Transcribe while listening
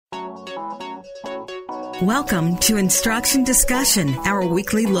Welcome to Instruction Discussion, our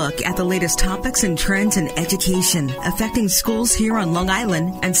weekly look at the latest topics and trends in education affecting schools here on Long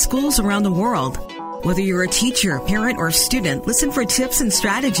Island and schools around the world. Whether you're a teacher, parent, or student, listen for tips and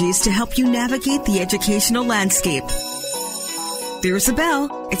strategies to help you navigate the educational landscape. There's a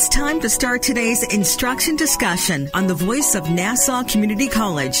bell. It's time to start today's Instruction Discussion on the voice of Nassau Community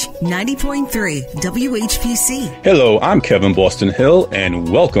College, 90.3 WHPC. Hello, I'm Kevin Boston Hill,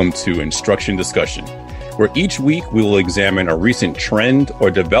 and welcome to Instruction Discussion, where each week we will examine a recent trend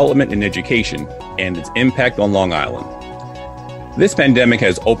or development in education and its impact on Long Island. This pandemic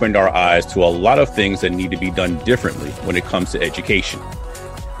has opened our eyes to a lot of things that need to be done differently when it comes to education.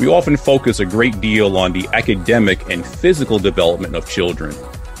 We often focus a great deal on the academic and physical development of children,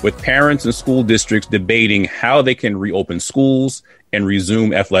 with parents and school districts debating how they can reopen schools and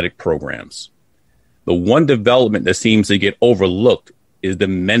resume athletic programs. The one development that seems to get overlooked is the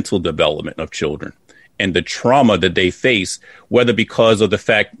mental development of children and the trauma that they face, whether because of the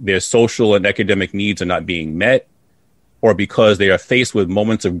fact their social and academic needs are not being met, or because they are faced with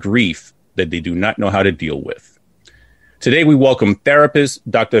moments of grief that they do not know how to deal with. Today, we welcome therapist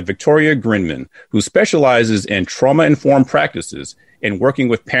Dr. Victoria Grinman, who specializes in trauma-informed practices in working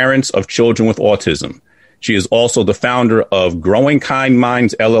with parents of children with autism. She is also the founder of Growing Kind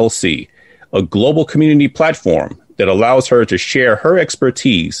Minds, LLC, a global community platform that allows her to share her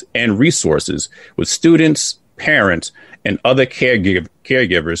expertise and resources with students, parents, and other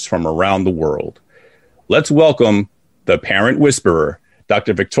caregivers from around the world. Let's welcome the parent whisperer,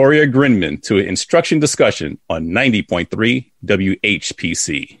 Dr. Victoria Grinman, to an Instruction Discussion on 90.3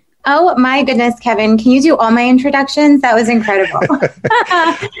 WHPC. Oh my goodness, Kevin! Can you do all my introductions? That was incredible.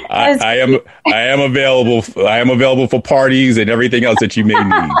 I am available. I am available for parties and everything else that you may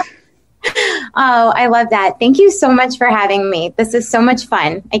need. Oh, I love that. Thank you so much for having me. This is so much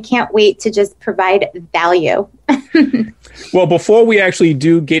fun. I can't wait to just provide value. Well, before we actually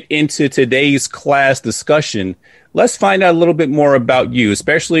do get into today's class discussion, let's find out a little bit more about you,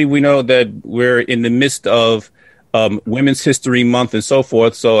 especially we know that we're in the midst of Women's History Month and so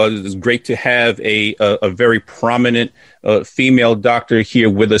forth. So it's great to have a very prominent female doctor here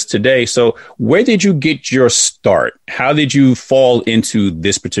with us today. So where did you get your start? How did you fall into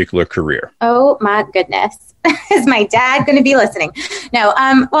this particular career? Oh, my goodness. Is my dad going to be listening? No.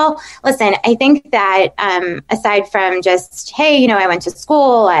 Well, listen, I think that aside from just, hey, I went to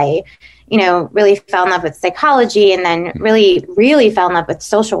school, I really fell in love with psychology and then really, really fell in love with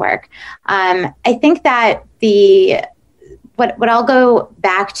social work. I think that what I'll go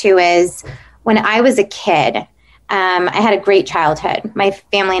back to is when I was a kid, I had a great childhood. My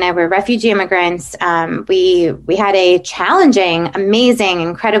family and I were refugee immigrants. We had a challenging, amazing,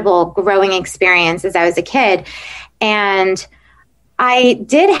 incredible growing experience as I was a kid. And I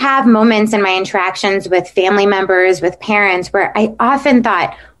did have moments in my interactions with family members, with parents, where I often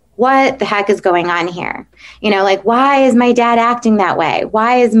thought, what the heck is going on here? Why is my dad acting that way?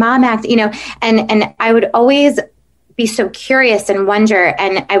 Why is mom acting, and I would always be so curious and wonder,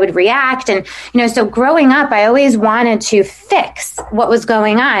 and I would react. And, so growing up, I always wanted to fix what was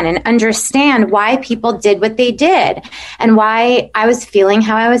going on and understand why people did what they did and why I was feeling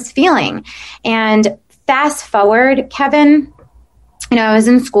how I was feeling. And fast forward, Kevin, I was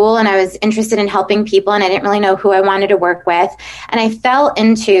in school and I was interested in helping people and I didn't really know who I wanted to work with. And I fell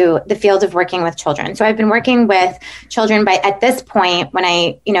into the field of working with children. So I've been working with children at this point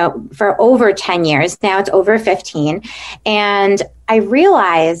for over 10 years. Now it's over 15. And I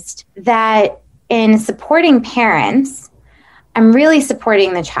realized that in supporting parents, I'm really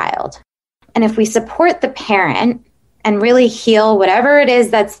supporting the child. And if we support the parent and really heal whatever it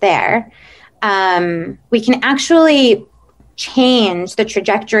is that's there, we can actually change the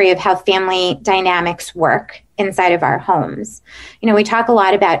trajectory of how family dynamics work inside of our homes. We talk a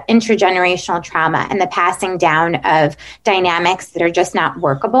lot about intergenerational trauma and the passing down of dynamics that are just not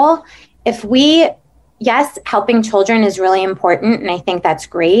workable. Yes, helping children is really important, and I think that's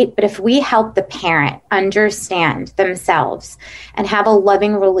great. But if we help the parent understand themselves and have a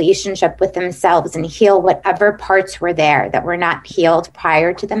loving relationship with themselves and heal whatever parts were there that were not healed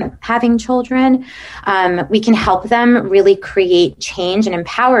prior to them having children, we can help them really create change and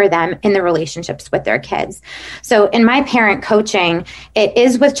empower them in the relationships with their kids. So in my parent coaching, it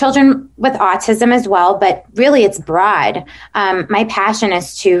is with children with autism as well, but really it's broad. My passion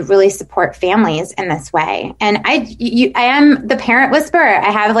is to really support families in this way. And I am the parent whisperer.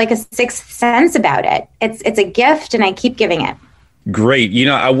 I have like a sixth sense about it. It's a gift and I keep giving it. Great.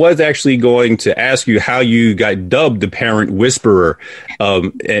 I was actually going to ask you how you got dubbed the parent whisperer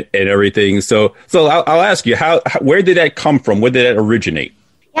and everything. So I'll ask you, where did that come from? Where did that originate?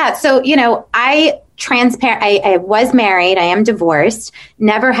 Yeah. So, I transparent. I was married. I am divorced,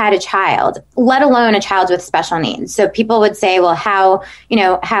 never had a child, let alone a child with special needs. So people would say, well, how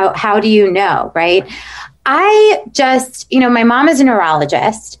do you know? Right. I just, my mom is a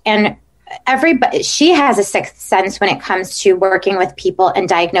neurologist, and she has a sixth sense when it comes to working with people and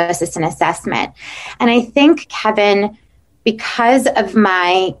diagnosis and assessment. And I think, Kevin, because of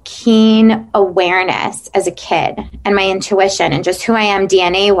my keen awareness as a kid and my intuition and just who I am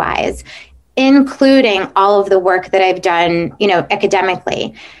DNA wise, including all of the work that I've done,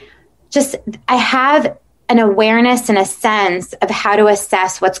 academically, just I have an awareness and a sense of how to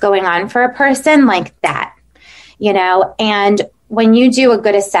assess what's going on for a person like that, and when you do a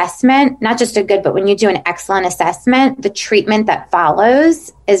good assessment, not just a good, but when you do an excellent assessment, the treatment that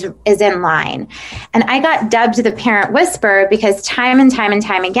follows is in line. And I got dubbed the parent whisperer because time and time and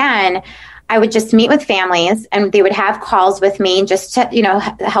time again, I would just meet with families and they would have calls with me just to,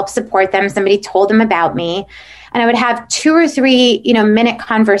 help support them. Somebody told them about me. And I would have 2 or 3, minute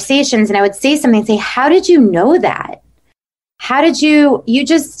conversations, and I would say something and say, how did you know that? How did you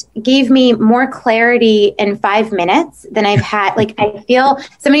just gave me more clarity in 5 minutes than I've had. Like, I feel,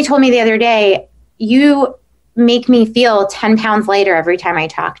 somebody told me the other day, you make me feel 10 pounds lighter every time I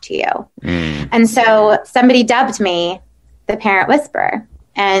talk to you. And so somebody dubbed me the parent whisperer,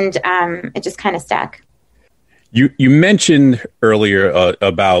 and it just kind of stuck. You mentioned earlier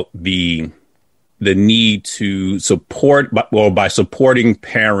about the need to support, by supporting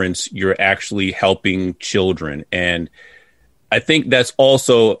parents, you're actually helping children. And I think that's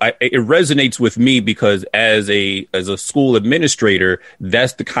also, it resonates with me because as a school administrator,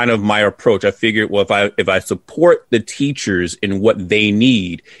 that's the kind of my approach. I figured, well, if I support the teachers in what they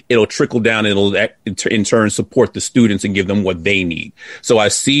need, it'll trickle down. It'll in turn support the students and give them what they need. So I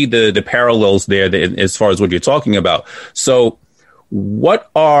see the parallels there as far as what you're talking about. So what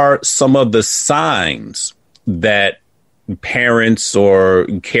are some of the signs that parents or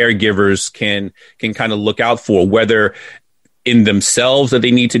caregivers can kind of look out for, whether in themselves that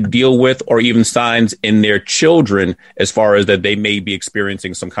they need to deal with, or even signs in their children as far as that they may be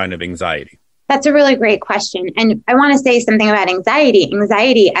experiencing some kind of anxiety? That's a really great question. And I want to say something about anxiety.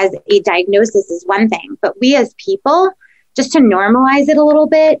 Anxiety as a diagnosis is one thing, but we as people, just to normalize it a little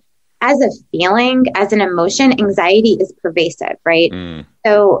bit, as a feeling, as an emotion, anxiety is pervasive, right?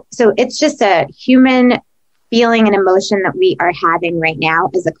 So it's just a human feeling and emotion that we are having right now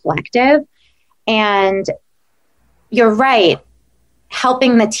as a collective. And you're right,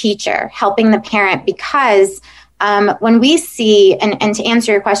 helping the teacher, helping the parent, because when we see, and to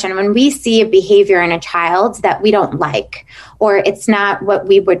answer your question, when we see a behavior in a child that we don't like, or it's not what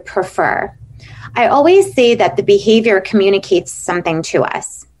we would prefer, I always say that the behavior communicates something to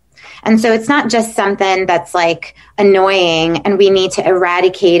us. And so it's not just something that's like annoying and we need to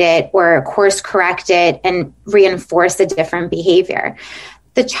eradicate it or course correct it and reinforce a different behavior.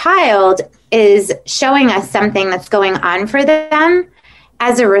 The child is showing us something that's going on for them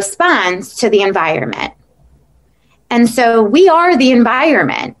as a response to the environment. And so we are the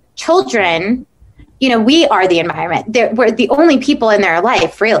environment. Children, we are the environment. We're the only people in their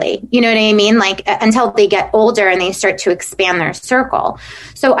life, really. You know what I mean? Like, until they get older and they start to expand their circle.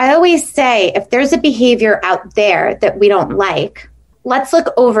 So I always say, if there's a behavior out there that we don't like, let's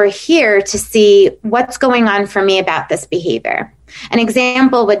look over here to see what's going on for me about this behavior. An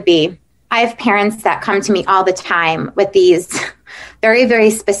example would be, I have parents that come to me all the time with these very,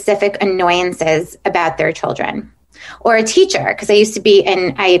 very specific annoyances about their children. Or a teacher, because I used to be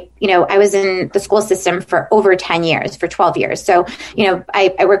I was in the school system for over 10 years, for 12 years. So,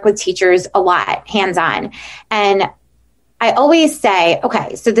 I work with teachers a lot, hands-on. And I always say,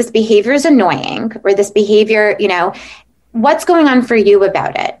 okay, so this behavior is annoying, or this behavior, what's going on for you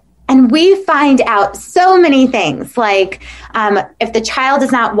about it? And we find out so many things, like if the child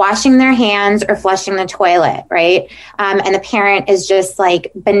is not washing their hands or flushing the toilet, right? And the parent is just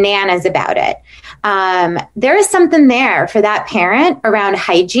like bananas about it. There is something there for that parent around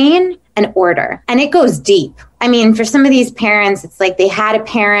hygiene and order. And it goes deep. I mean, for some of these parents, it's like they had a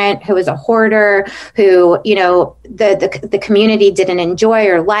parent who was a hoarder, who, the community didn't enjoy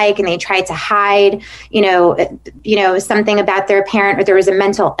or like, and they tried to hide, something about their parent, or there was a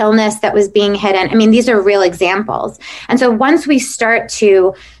mental illness that was being hidden. I mean, these are real examples. And so once we start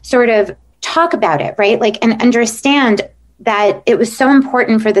to sort of talk about it, right, like, and understand that it was so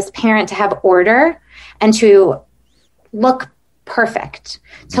important for this parent to have order and to look perfect,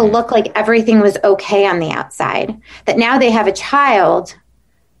 to look like everything was okay on the outside, that now they have a child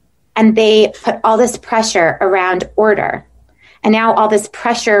and they put all this pressure around order. And now all this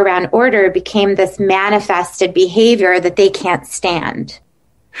pressure around order became this manifested behavior that they can't stand.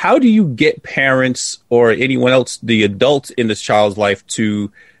 how do you get parents or anyone else, the adults in this child's life,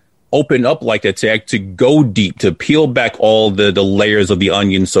 to open up like that, to go deep, to peel back all the layers of the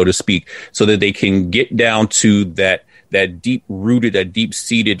onion, so to speak, so that they can get down to that deep rooted, that deep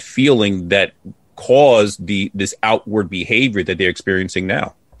seated feeling that caused this outward behavior that they're experiencing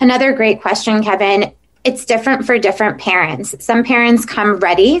now? Another great question, Kevin. It's different for different parents. Some parents come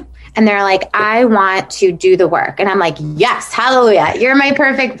ready and they're like, I want to do the work. And I'm like, yes, hallelujah. You're my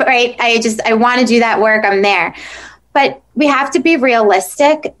perfect, right? I want to do that work. I'm there. But we have to be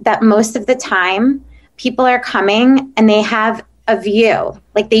realistic that most of the time people are coming and they have a view.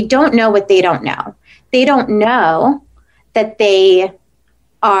 Like, they don't know what they don't know. They don't know that they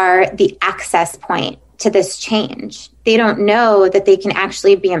are the access point to this change. They don't know that they can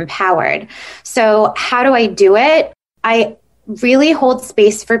actually be empowered. So how do I do it? I really hold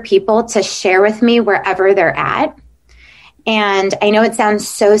space for people to share with me wherever they're at. And I know it sounds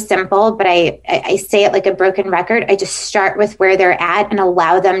so simple, but I say it like a broken record. I just start with where they're at and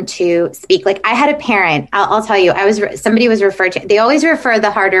allow them to speak. Like, I had a parent, I'll tell you, somebody was referred to, they always refer the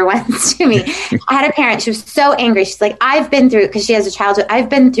harder ones to me. I had a parent, she was so angry. She's like, I've been through, because she has a childhood, I've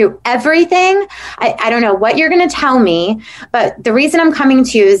been through everything. I don't know what you're going to tell me, but the reason I'm coming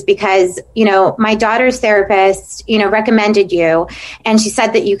to you is because, my daughter's therapist, recommended you, and she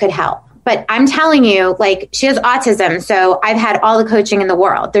said that you could help. But I'm telling you, like, she has autism. So I've had all the coaching in the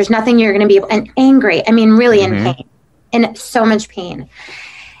world. There's nothing you're going to be able, and angry. I mean, really in pain, in so much pain.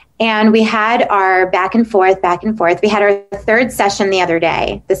 And we had our back and forth. We had our third session the other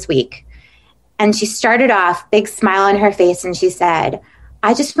day, this week. And she started off, big smile on her face. And she said,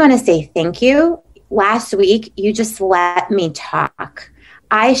 I just want to say thank you. Last week, you just let me talk.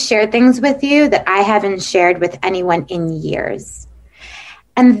 I shared things with you that I haven't shared with anyone in years.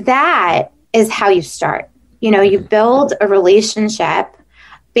 And that is how you start. You build a relationship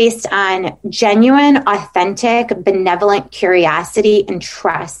based on genuine, authentic, benevolent curiosity and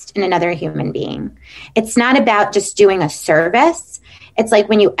trust in another human being. It's not about just doing a service. It's like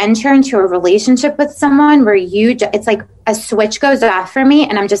when you enter into a relationship with someone where it's like a switch goes off for me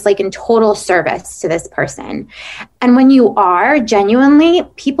and I'm just like in total service to this person. And when you are genuinely,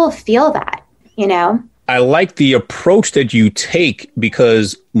 people feel that, I like the approach that you take,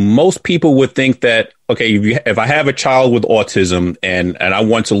 because most people would think that, okay, if I have a child with autism and I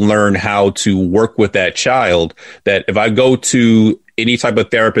want to learn how to work with that child, that if I go to any type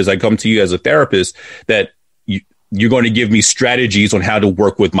of therapist, I come to you as a therapist, that you're going to give me strategies on how to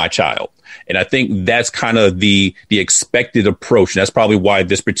work with my child. And I think that's kind of the expected approach. And that's probably why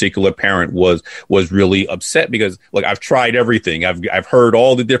this particular parent was really upset, because, look, I've tried everything. I've heard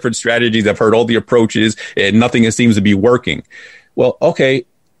all the different strategies. I've heard all the approaches, and nothing seems to be working. Well, okay,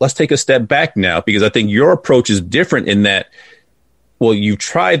 let's take a step back now, because I think your approach is different in that, well, you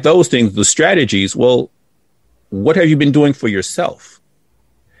tried those things, the strategies. Well, what have you been doing for yourself?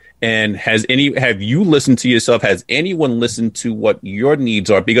 And have you listened to yourself? Has anyone listened to what your needs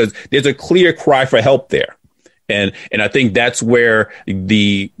are? Because there's a clear cry for help there. And I think that's where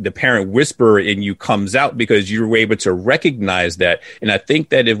the parent whisperer in you comes out, because you were able to recognize that. And I think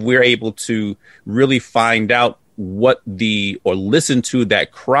that if we're able to really find out or listen to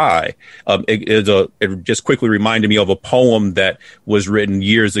that cry, it just quickly reminded me of a poem that was written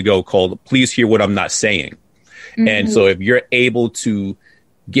years ago called "Please Hear What I'm Not Saying." Mm-hmm. And so if you're able to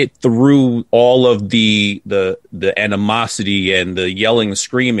get through all of the animosity and the yelling and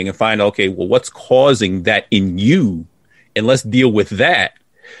screaming and find, okay, well, what's causing that in you? And let's deal with that.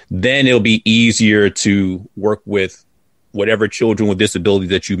 Then it'll be easier to work with whatever children with disabilities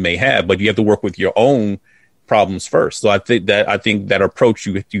that you may have, but you have to work with your own problems first. So I think that approach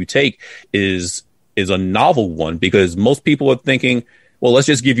you take is a novel one, because most people are thinking, well, let's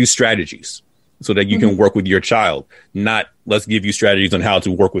just give you strategies so that you can work with your child, not let's give you strategies on how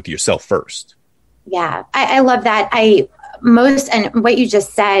to work with yourself first. Yeah, I love that. And what you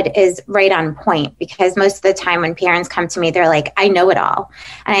just said is right on point, because most of the time when parents come to me, they're like, I know it all.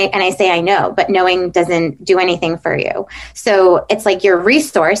 And I say, I know, but knowing doesn't do anything for you. So it's like you're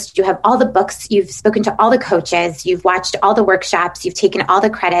resourced. You have all the books, you've spoken to all the coaches, you've watched all the workshops, you've taken all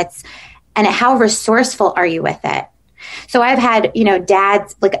the credits, and how resourceful are you with it? So I've had,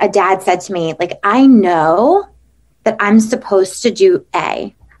 dads, like a dad said to me, like, I know that I'm supposed to do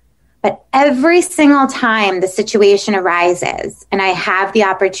A, but every single time the situation arises and I have the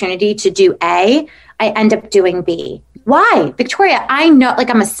opportunity to do A, I end up doing B. Why? Victoria, I know,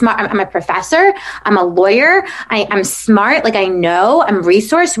 like, I'm a professor, I'm a lawyer, I'm smart, like, I know, I'm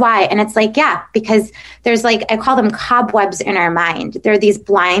resourced. Why? And it's like, yeah, because there's, like, I call them cobwebs in our mind. There are these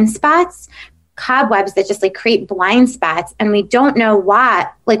blind spots. cobwebs that just like create blind spots, and we don't know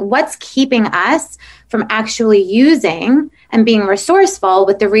what's keeping us from actually using and being resourceful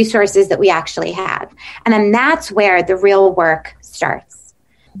with the resources that we actually have. And then that's where the real work starts.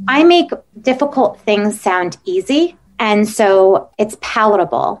 I make difficult things sound easy, and so it's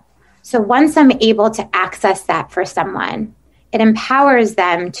palatable. So once I'm able to access that for someone, it empowers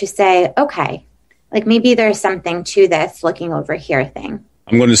them to say, okay, like maybe there's something to this looking over here thing.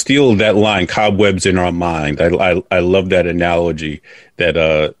 I'm going to steal that line, cobwebs in our mind. I love that analogy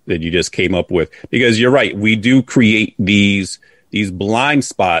that you just came up with, because you're right. We do create these blind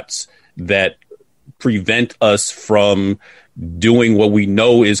spots that prevent us from doing what we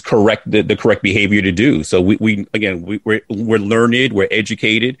know is correct, the correct behavior to do. So we're learned, we're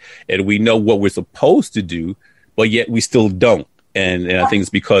educated, and we know what we're supposed to do, but yet we still don't. And I think it's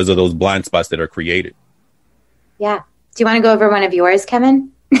because of those blind spots that are created. Yeah. Do you want to go over one of yours,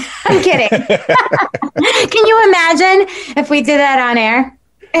 Kevin? I'm kidding. Can you imagine if we did that on air?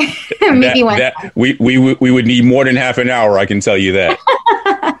 Maybe we would need more than half an hour, I can tell you that.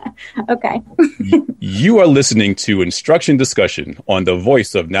 Okay. You are listening to Instruction Discussion on the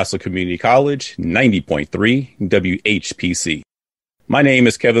voice of Nassau Community College, 90.3 WHPC. My name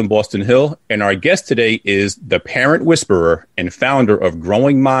is Kevin Boston Hill, and our guest today is the parent whisperer and founder of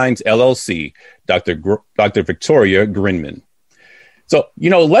Growing Minds, LLC, Dr. Victoria Grinman. So,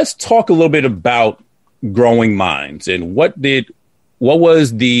 let's talk a little bit about Growing Minds and what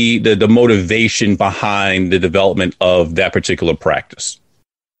was the motivation behind the development of that particular practice?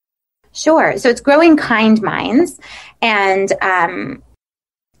 Sure. So it's Growing Kind Minds, and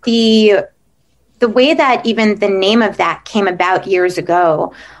the way that even the name of that came about years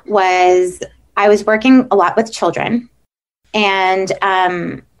ago was I was working a lot with children, and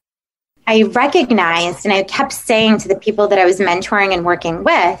I recognized, and I kept saying to the people that I was mentoring and working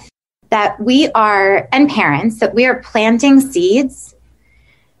with, that and parents, that we are planting seeds.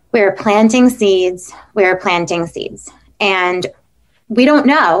 We're planting seeds. We're planting seeds. And we don't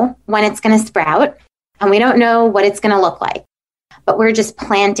know when it's going to sprout, and we don't know what it's going to look like, but we're just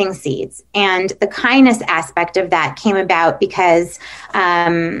planting seeds. And the kindness aspect of that came about because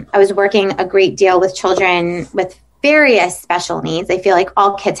I was working a great deal with children with various special needs. I feel like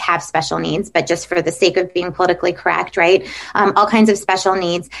all kids have special needs, but just for the sake of being politically correct, right? All kinds of special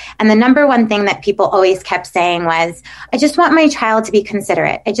needs. And the number one thing that people always kept saying was, I just want my child to be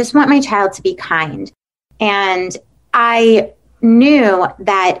considerate. I just want my child to be kind. And I knew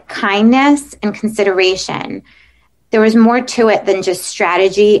that kindness and consideration, there was more to it than just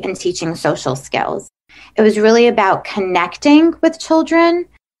strategy and teaching social skills. It was really about connecting with children,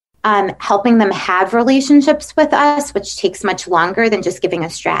 helping them have relationships with us, which takes much longer than just giving a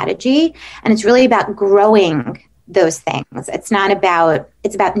strategy. And it's really about growing those things. It's about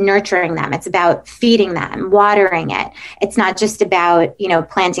nurturing them. It's about feeding them, watering it. It's not just about,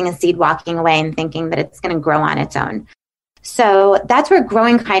 planting a seed, walking away and thinking that it's going to grow on its own. So that's where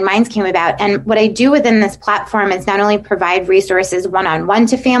Growing Kind Minds came about. And what I do within this platform is not only provide resources one-on-one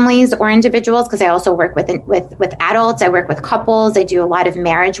to families or individuals, because I also work with adults, I work with couples, I do a lot of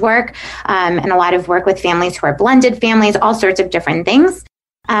marriage work, and a lot of work with families who are blended families, all sorts of different things.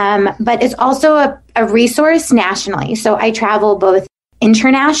 But it's also a resource nationally. So I travel both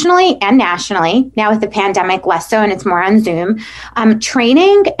internationally and nationally. Now with the pandemic, less so, and it's more on Zoom,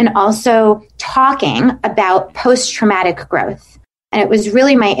 training and also talking about post-traumatic growth. And it was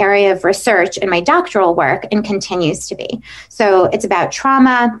really my area of research in my doctoral work and continues to be. So it's about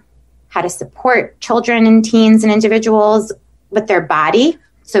trauma, how to support children and teens and individuals with their body,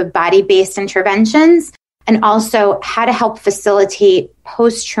 so body-based interventions, and also how to help facilitate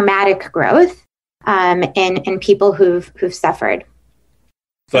post-traumatic growth in people who've suffered.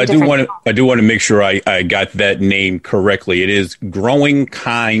 So I do want to make sure I got that name correctly. It is Growing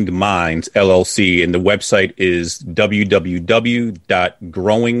Kind Minds, LLC, and the website is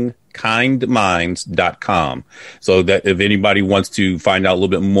www.growingkindminds.com. So that if anybody wants to find out a little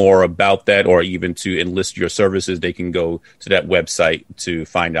bit more about that, or even to enlist your services, they can go to that website to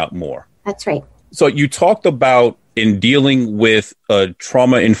find out more. That's right. So you talked about in dealing with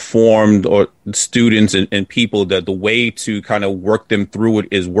trauma-informed or students and people, that the way to kind of work them through it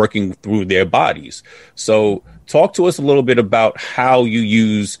is working through their bodies. So talk to us a little bit about how you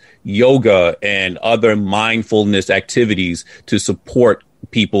use yoga and other mindfulness activities to support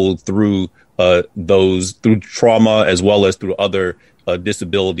people through through trauma, as well as through other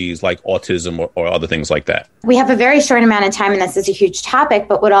disabilities like autism or other things like that. We have a very short amount of time, and this is a huge topic,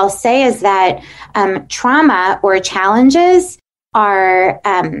 but what I'll say is that trauma or challenges are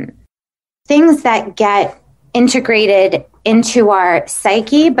things that get integrated into our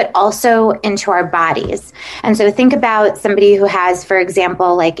psyche, but also into our bodies. And so think about somebody who has, for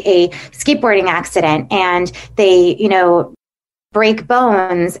example, like a skateboarding accident and they, break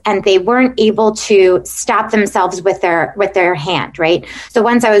bones and they weren't able to stop themselves with their hand, right? So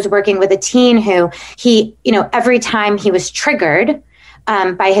once I was working with a teen who every time he was triggered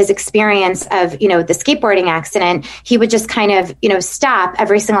by his experience of, the skateboarding accident, he would just kind of, stop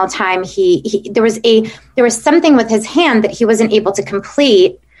every single time there was something with his hand that he wasn't able to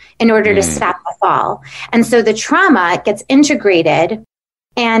complete in order to stop the fall. And so the trauma gets integrated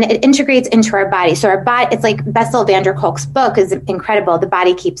and it integrates into our body. So our body, it's like Bessel van der Kolk's book is incredible. The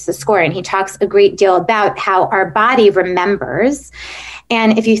Body Keeps the Score. And he talks a great deal about how our body remembers.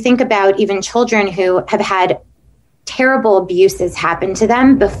 And if you think about even children who have had terrible abuses happen to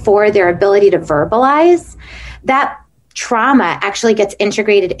them before their ability to verbalize, that trauma actually gets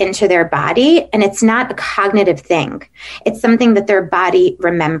integrated into their body, and it's not a cognitive thing. It's something that their body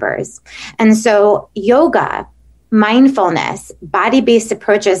remembers. And so yoga, mindfulness, body-based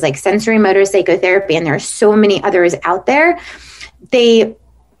approaches like sensory motor psychotherapy, and there are so many others out there, they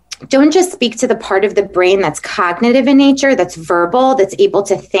don't just speak to the part of the brain that's cognitive in nature, that's verbal, that's able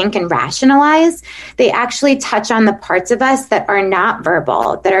to think and rationalize. They actually touch on the parts of us that are not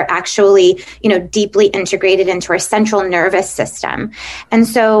verbal, that are actually, deeply integrated into our central nervous system. And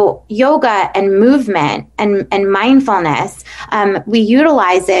so yoga and movement and mindfulness, we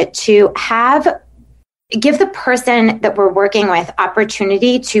utilize it to give the person that we're working with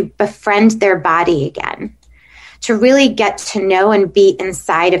opportunity to befriend their body again, to really get to know and be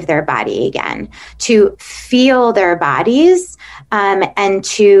inside of their body again, to feel their bodies, and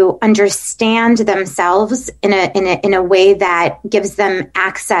to understand themselves in a way that gives them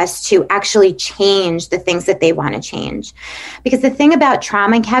access to actually change the things that they want to change. Because the thing about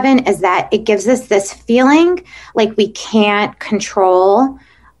trauma, Kevin, is that it gives us this feeling like we can't control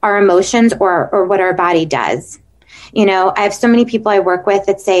our emotions or what our body does. I have so many people I work with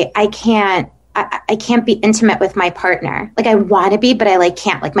that say, I can't be intimate with my partner. Like I want to be, but I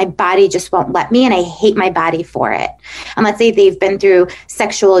can't. Like my body just won't let me, and I hate my body for it. And let's say they've been through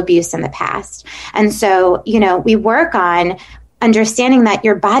sexual abuse in the past. And so, we work on understanding that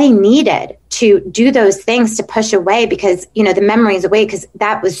your body needed to do those things to push away because, the memories away, because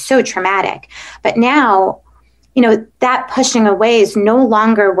that was so traumatic. But now, that pushing away is no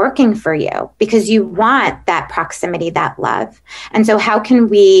longer working for you because you want that proximity, that love. And so how can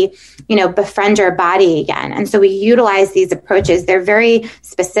we, befriend our body again? And so we utilize these approaches. They're very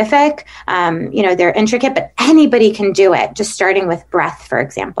specific, they're intricate, but anybody can do it, just starting with breath, for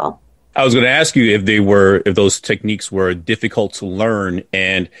example. I was going to ask you if those techniques were difficult to learn,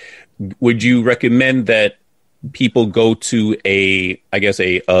 and would you recommend that people go to a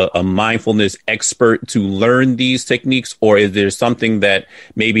mindfulness expert to learn these techniques, or is there something that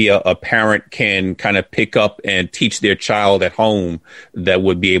maybe a parent can kind of pick up and teach their child at home that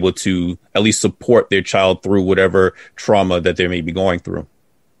would be able to at least support their child through whatever trauma that they may be going through?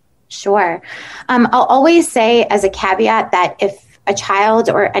 Sure. I'll always say as a caveat that if a child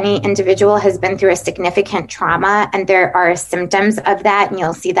or any individual has been through a significant trauma and there are symptoms of that, and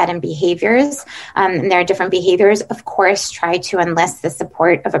you'll see that in behaviors, and there are different behaviors, of course, try to enlist the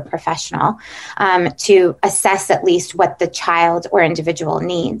support of a professional to assess at least what the child or individual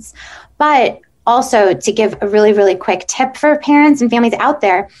needs. But also to give a really, really quick tip for parents and families out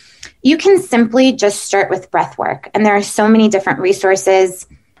there, you can simply just start with breath work. And there are so many different resources.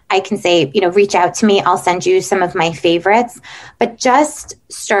 I can say, reach out to me. I'll send you some of my favorites, but just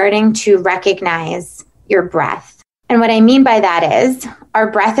starting to recognize your breath. And what I mean by that is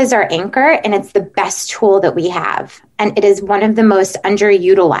our breath is our anchor, and it's the best tool that we have. And it is one of the most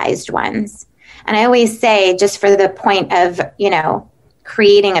underutilized ones. And I always say, just for the point of,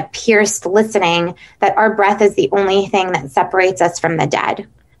 creating a pierced listening, that our breath is the only thing that separates us from the dead.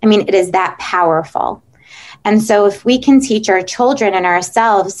 I mean, it is that powerful. And so if we can teach our children and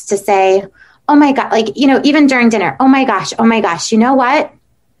ourselves to say, oh my God, even during dinner, oh my gosh, you know what?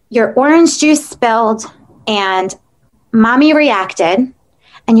 Your orange juice spilled and mommy reacted.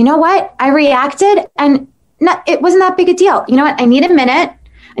 And you know what? I reacted and it wasn't that big a deal. You know what? I need a minute.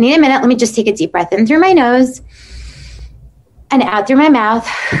 Let me just take a deep breath in through my nose and out through my mouth.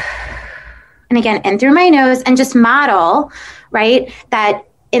 And again, in through my nose, and just model, right? That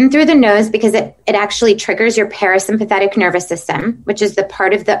in through the nose, because it actually triggers your parasympathetic nervous system, which is the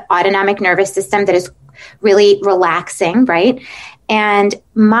part of the autonomic nervous system that is really relaxing, right? And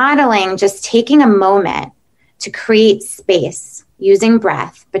modeling, just taking a moment to create space using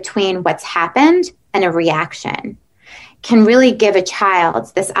breath between what's happened and a reaction. can really give a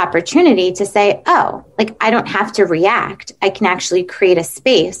child this opportunity to say, oh, like, I don't have to react. I can actually create a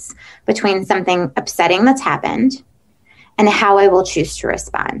space between something upsetting that's happened and how I will choose to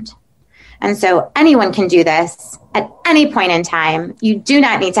respond. And so anyone can do this at any point in time. You do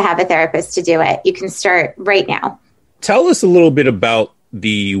not need to have a therapist to do it. You can start right now. Tell us a little bit about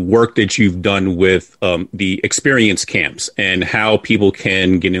the work that you've done with the experience camps and how people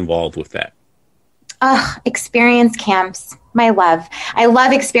can get involved with that. Experience camps, my love. I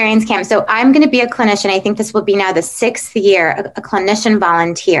love experience camps. So I'm going to be a clinician. I think this will be now the 6th year, a clinician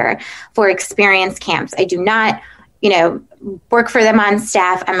volunteer for experience camps. I do not, work for them on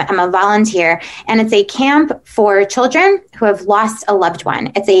staff. I'm a volunteer, and it's a camp for children who have lost a loved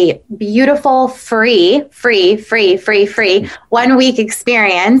one. It's a beautiful, free 1 week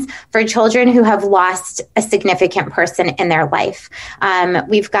experience for children who have lost a significant person in their life.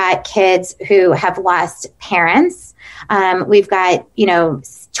 We've got kids who have lost parents. We've got,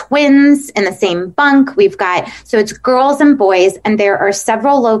 twins in the same bunk. So it's girls and boys, and there are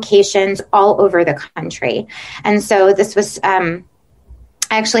several locations all over the country. And so this was, I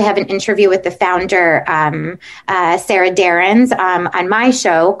actually have an interview with the founder, Sarah Darrens, on my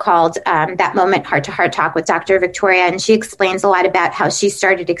show called That Moment Heart to Heart Talk with Dr. Victoria. And she explains a lot about how she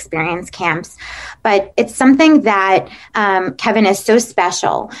started experience camps. But it's something that, Kevin, is so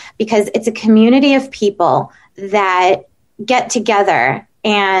special because it's a community of people that get together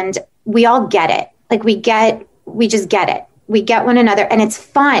and we all get it. Like we just get it. We get one another, and it's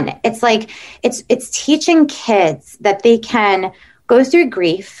fun. It's like, it's teaching kids that they can go through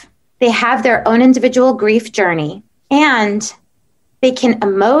grief. They have their own individual grief journey, and they can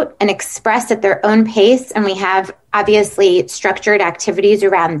emote and express at their own pace. And we have obviously structured activities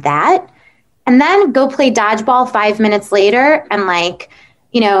around that. And then go play dodgeball 5 minutes later and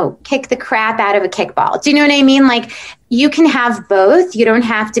kick the crap out of a kickball. Do you know what I mean? Like, you can have both. You don't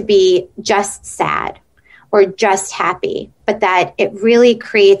have to be just sad or just happy, but that it really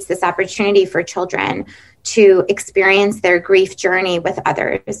creates this opportunity for children to experience their grief journey with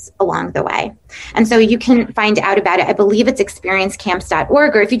others along the way. And so you can find out about it. I believe it's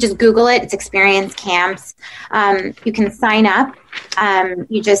experiencecamps.org, or if you just Google it, it's experience camps. You can sign up.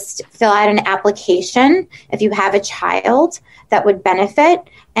 You just fill out an application if you have a child that would benefit.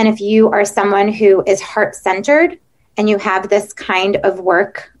 And if you are someone who is heart-centered and you have this kind of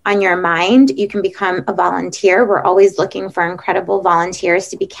work on your mind, you can become a volunteer. We're always looking for incredible volunteers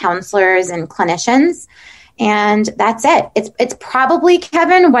to be counselors and clinicians. And that's it. It's probably,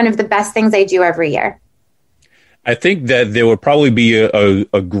 Kevin, one of the best things I do every year. I think that there would probably be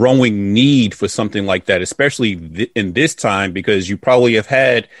a growing need for something like that, especially in this time, because you probably have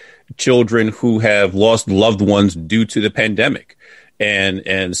had children who have lost loved ones due to the pandemic.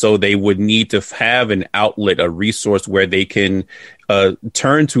 And so they would need to have an outlet, a resource where they can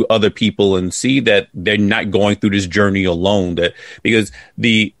turn to other people and see that they're not going through this journey alone. That because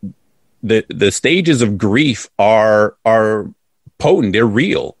the stages of grief are potent, they're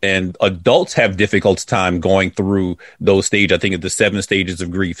real, and adults have difficult time going through those stages. I think it's the 7 stages of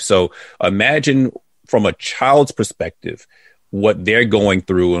grief. So imagine from a child's perspective what they're going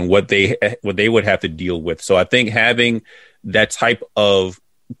through and what they would have to deal with. So I think having that type of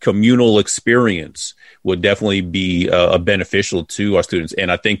communal experience would definitely be beneficial to our students.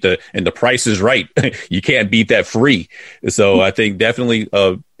 And I think the price is right. You can't beat that free. So I think definitely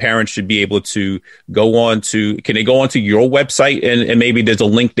parents should be able to can they go onto your website and maybe there's a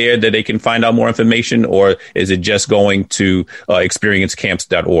link there that they can find out more information, or is it just going to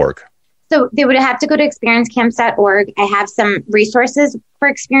experiencecamps.org? So they would have to go to experiencecamps.org. I have some resources for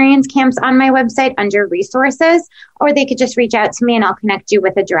experience camps on my website under resources, or they could just reach out to me and I'll connect you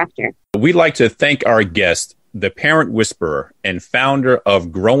with a director. We'd like to thank our guest, the parent whisperer and founder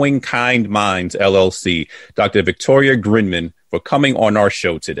of Growing Kind Minds, LLC, Dr. Victoria Grinman, for coming on our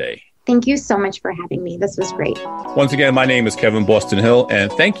show today. Thank you so much for having me. This was great. Once again, my name is Kevin Boston Hill,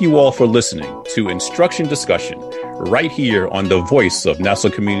 and thank you all for listening to Instruction Discussion right here on the voice of Nassau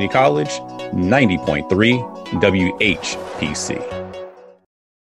Community College, 90.3 WHPC.